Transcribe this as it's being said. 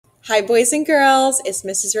Hi, boys and girls. It's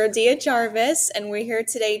Mrs. Rhodia Jarvis, and we're here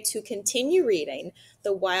today to continue reading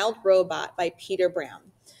The Wild Robot by Peter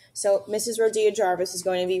Brown. So, Mrs. Rhodia Jarvis is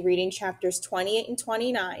going to be reading chapters 28 and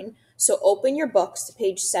 29. So, open your books to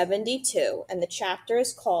page 72, and the chapter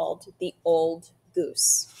is called The Old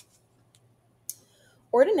Goose.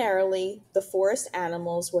 Ordinarily, the forest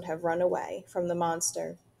animals would have run away from the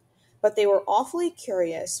monster, but they were awfully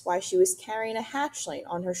curious why she was carrying a hatchling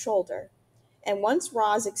on her shoulder. And once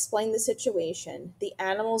Roz explained the situation, the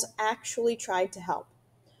animals actually tried to help.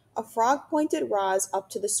 A frog pointed Roz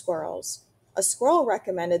up to the squirrels. A squirrel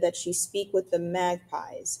recommended that she speak with the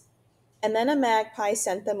magpies. And then a magpie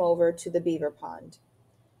sent them over to the beaver pond.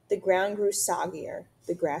 The ground grew soggier,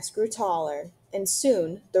 the grass grew taller, and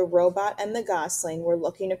soon the robot and the gosling were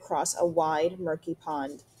looking across a wide, murky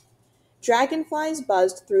pond. Dragonflies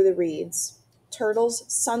buzzed through the reeds. Turtles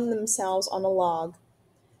sunned themselves on a log.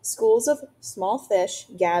 Schools of small fish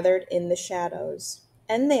gathered in the shadows,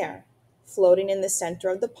 and there, floating in the center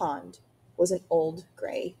of the pond, was an old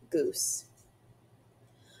gray goose.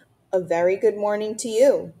 "A very good morning to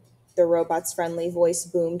you," the robot's friendly voice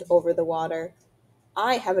boomed over the water.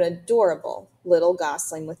 "I have an adorable little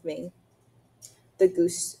gosling with me." The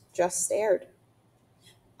goose just stared.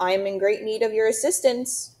 "I am in great need of your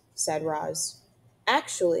assistance," said Roz.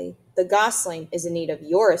 "Actually, the gosling is in need of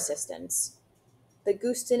your assistance." The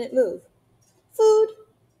goose didn't move. "Food,"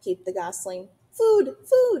 peeped the gosling. "Food,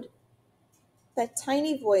 food." That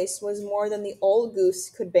tiny voice was more than the old goose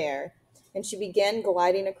could bear, and she began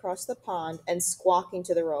gliding across the pond and squawking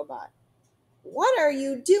to the robot. "What are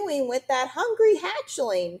you doing with that hungry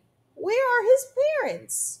hatchling? Where are his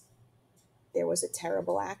parents?" "There was a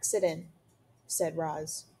terrible accident," said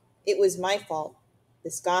Roz. "It was my fault.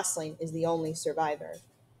 This gosling is the only survivor."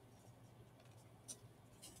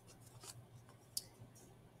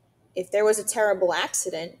 "If there was a terrible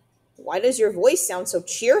accident, why does your voice sound so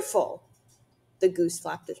cheerful?" The goose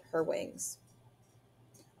flapped her wings.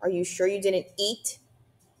 "Are you sure you didn't eat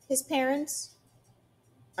his parents?"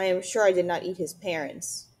 "I am sure I did not eat his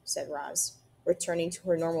parents," said Roz, returning to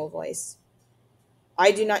her normal voice.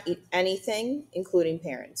 "I do not eat anything, including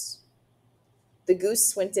parents." The goose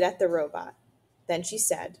squinted at the robot. Then she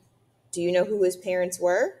said, "Do you know who his parents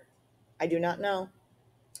were?" "I do not know."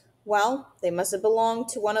 "Well, they must have belonged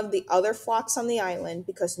to one of the other flocks on the island,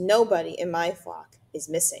 because nobody in my flock is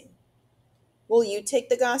missing." "Will you take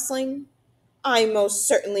the gosling?" "I most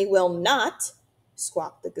certainly will not,"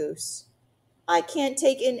 squawked the goose. "I can't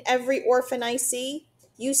take in every orphan I see.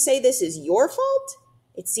 You say this is your fault?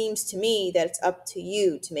 It seems to me that it's up to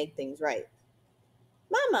you to make things right."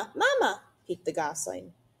 "Mama, Mama," peeped the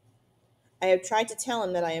gosling. "I have tried to tell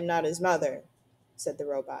him that I am not his mother," said the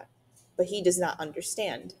robot, "but he does not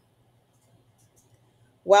understand."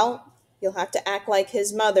 "Well, you'll have to act like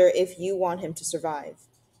his mother if you want him to survive."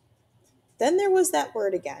 Then there was that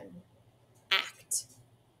word again. Act.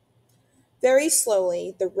 Very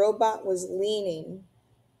slowly, the robot was leaning.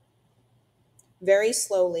 Very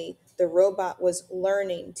slowly, the robot was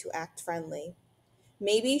learning to act friendly.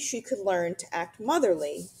 Maybe she could learn to act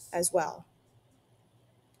motherly as well.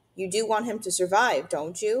 "You do want him to survive,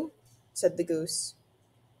 don't you?" said the goose.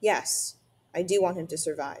 "Yes, I do want him to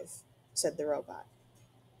survive," said the robot.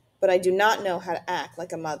 "But I do not know how to act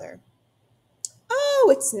like a mother." "Oh,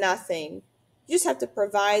 it's nothing. You just have to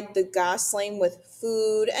provide the gosling with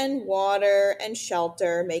food and water and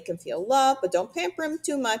shelter, make him feel loved, but don't pamper him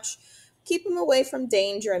too much. Keep him away from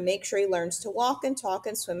danger and make sure he learns to walk and talk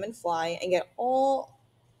and swim and fly and get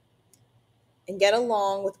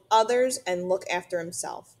along with others and look after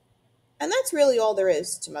himself. And that's really all there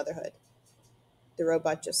is to motherhood." The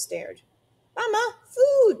robot just stared. "Mama,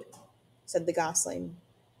 food," said the gosling.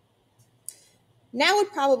 "Now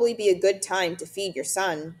would probably be a good time to feed your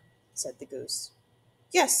son," said the goose.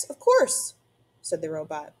 "Yes, of course," said the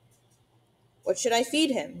robot. "What should I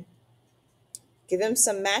feed him?" "Give him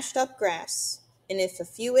some mashed up grass, and if a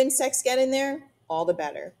few insects get in there, all the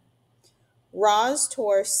better." Roz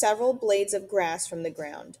tore several blades of grass from the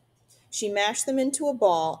ground. She mashed them into a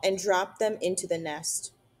ball and dropped them into the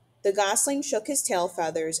nest. The gosling shook his tail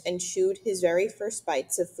feathers and chewed his very first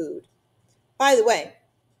bites of food. "By the way,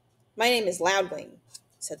 my name is Loudwing,"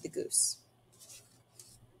 said the goose.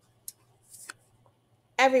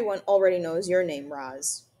 "Everyone already knows your name,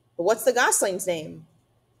 Roz. But what's the gosling's name?"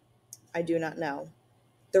 "I do not know."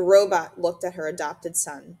 The robot looked at her adopted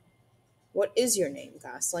son. "What is your name,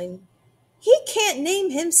 Gosling?" "He can't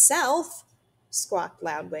name himself," squawked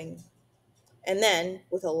Loudwing. And then,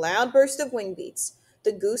 with a loud burst of wing beats,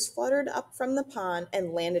 the goose fluttered up from the pond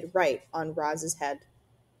and landed right on Roz's head.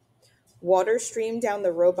 Water streamed down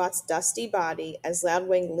the robot's dusty body as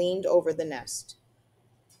Loudwing leaned over the nest.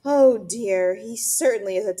 "Oh dear, he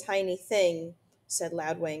certainly is a tiny thing," said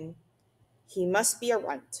Loudwing. "He must be a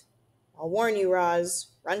runt. I'll warn you, Roz,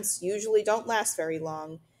 runts usually don't last very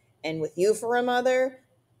long, and with you for a mother,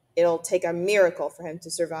 it'll take a miracle for him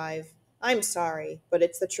to survive. I'm sorry, but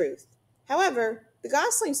it's the truth. However, the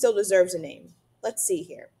gosling still deserves a name. Let's see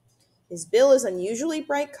here. His bill is unusually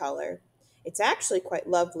bright color. It's actually quite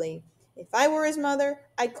lovely. If I were his mother,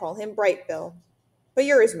 I'd call him Bright Bill. But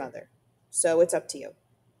you're his mother, so it's up to you."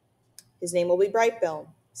 "His name will be Bright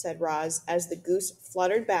Bill," said Roz as the goose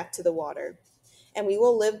fluttered back to the water. "And we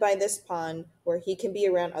will live by this pond where he can be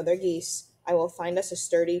around other geese. I will find us a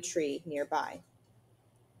sturdy tree nearby."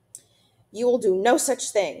 "You will do no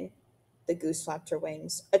such thing." The goose flapped her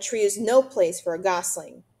wings. "A tree is no place for a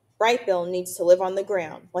gosling. Bright Bill needs to live on the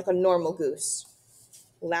ground, like a normal goose."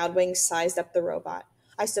 Loudwing sized up the robot.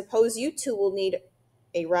 "I suppose you two will need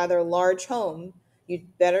a rather large home.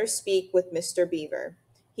 You'd better speak with Mr. Beaver.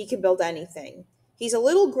 He can build anything. He's a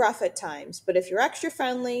little gruff at times, but if you're extra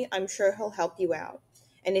friendly, I'm sure he'll help you out.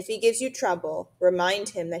 And if he gives you trouble, remind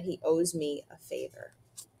him that he owes me a favor."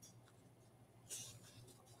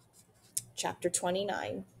 Chapter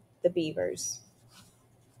 29. The Beavers.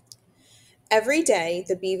 Every day,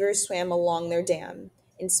 the beavers swam along their dam,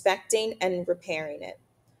 inspecting and repairing it.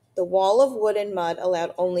 The wall of wood and mud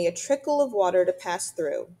allowed only a trickle of water to pass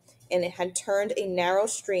through, and it had turned a narrow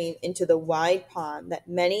stream into the wide pond that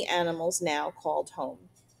many animals now called home.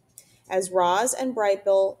 As Roz and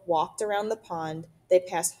Brightbill walked around the pond, they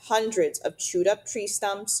passed hundreds of chewed-up tree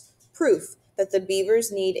stumps, proof that the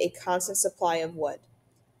beavers need a constant supply of wood.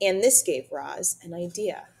 And this gave Roz an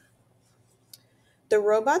idea. The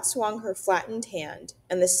robot swung her flattened hand,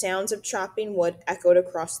 and the sounds of chopping wood echoed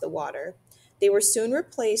across the water. They were soon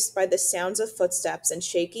replaced by the sounds of footsteps and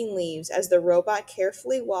shaking leaves as the robot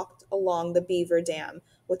carefully walked along the beaver dam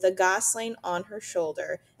with a gosling on her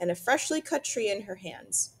shoulder and a freshly cut tree in her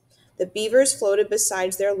hands. The beavers floated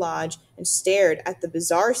beside their lodge and stared at the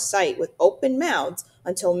bizarre sight with open mouths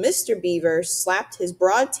until Mr. Beaver slapped his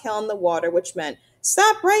broad tail in the water, which meant,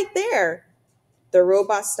 "Stop right there!" The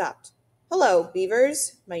robot stopped. "Hello,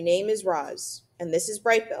 beavers. My name is Roz, and this is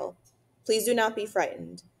Brightbill. Please do not be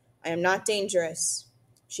frightened. I am not dangerous."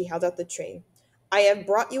 She held out the tree. "I have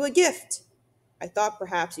brought you a gift. I thought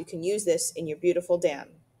perhaps you can use this in your beautiful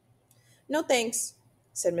dam." "No thanks,"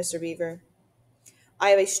 said Mr. Beaver.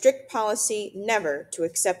 "I have a strict policy never to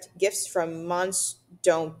accept gifts from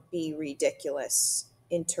 "Don't be ridiculous,"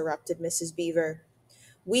 interrupted Mrs. Beaver.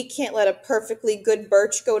 "We can't let a perfectly good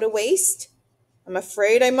birch go to waste." "I'm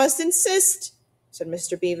afraid I must insist," said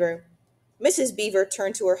Mr. Beaver. Mrs. Beaver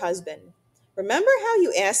turned to her husband. "Remember how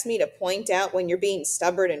you asked me to point out when you're being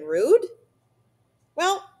stubborn and rude?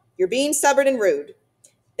 Well, you're being stubborn and rude."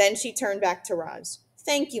 Then she turned back to Roz.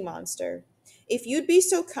 "Thank you, monster. If you'd be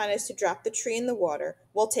so kind as to drop the tree in the water,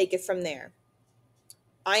 we'll take it from there."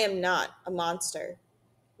 "I am not a monster."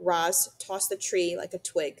 Roz tossed the tree like a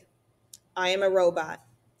twig. "I am a robot."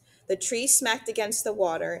 The tree smacked against the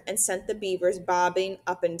water and sent the beavers bobbing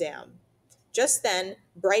up and down. Just then,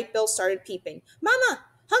 Bright Bill started peeping. "Mama,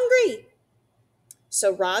 hungry!"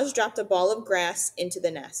 So Roz dropped a ball of grass into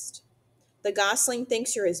the nest. "The gosling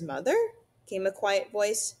thinks you're his mother?" came a quiet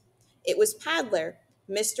voice. It was Paddler,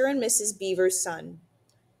 Mr. and Mrs. Beaver's son.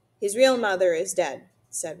 "His real mother is dead,"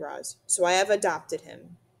 said Roz, "so I have adopted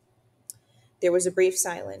him." There was a brief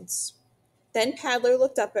silence. Then Paddler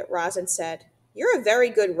looked up at Roz and said, "You're a very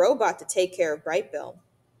good robot to take care of Brightbill."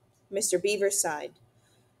 Mr. Beaver sighed.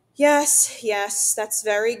 Yes, that's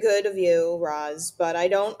very good of you, Roz, but I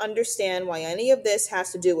don't understand why any of this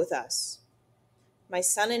has to do with us." "My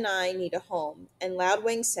son and I need a home, and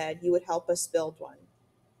Loudwing said you would help us build one."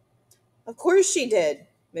 "Of course she did,"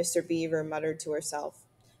 Mr. Beaver muttered to herself.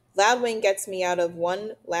 "Loudwing gets me out of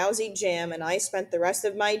one lousy jam, and I spent the rest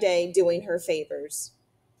of my day doing her favors."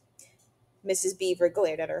 Mrs. Beaver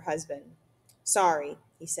glared at her husband. "Sorry,"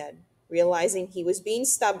 he said, realizing he was being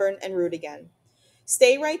stubborn and rude again.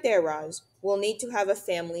 "Stay right there, Roz. We'll need to have a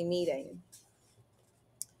family meeting."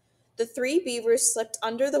 The three beavers slipped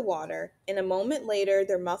under the water, and a moment later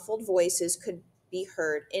their muffled voices could be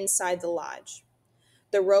heard inside the lodge.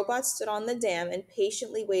 The robot stood on the dam and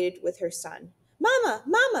patiently waited with her son. "Mama!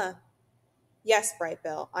 Mama!" "Yes,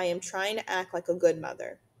 Brightbill, I am trying to act like a good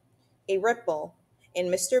mother." A ripple, and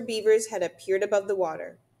Mr. Beaver's head appeared above the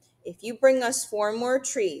water. "If you bring us 4 more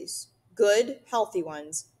trees, good, healthy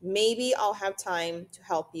ones, maybe I'll have time to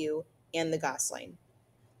help you and the gosling."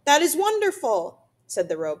 "That is wonderful," said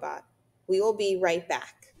the robot. "We will be right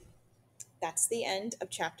back." that's the end of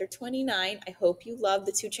chapter 29. I hope you love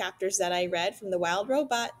the 2 chapters that I read from The Wild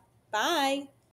Robot. Bye!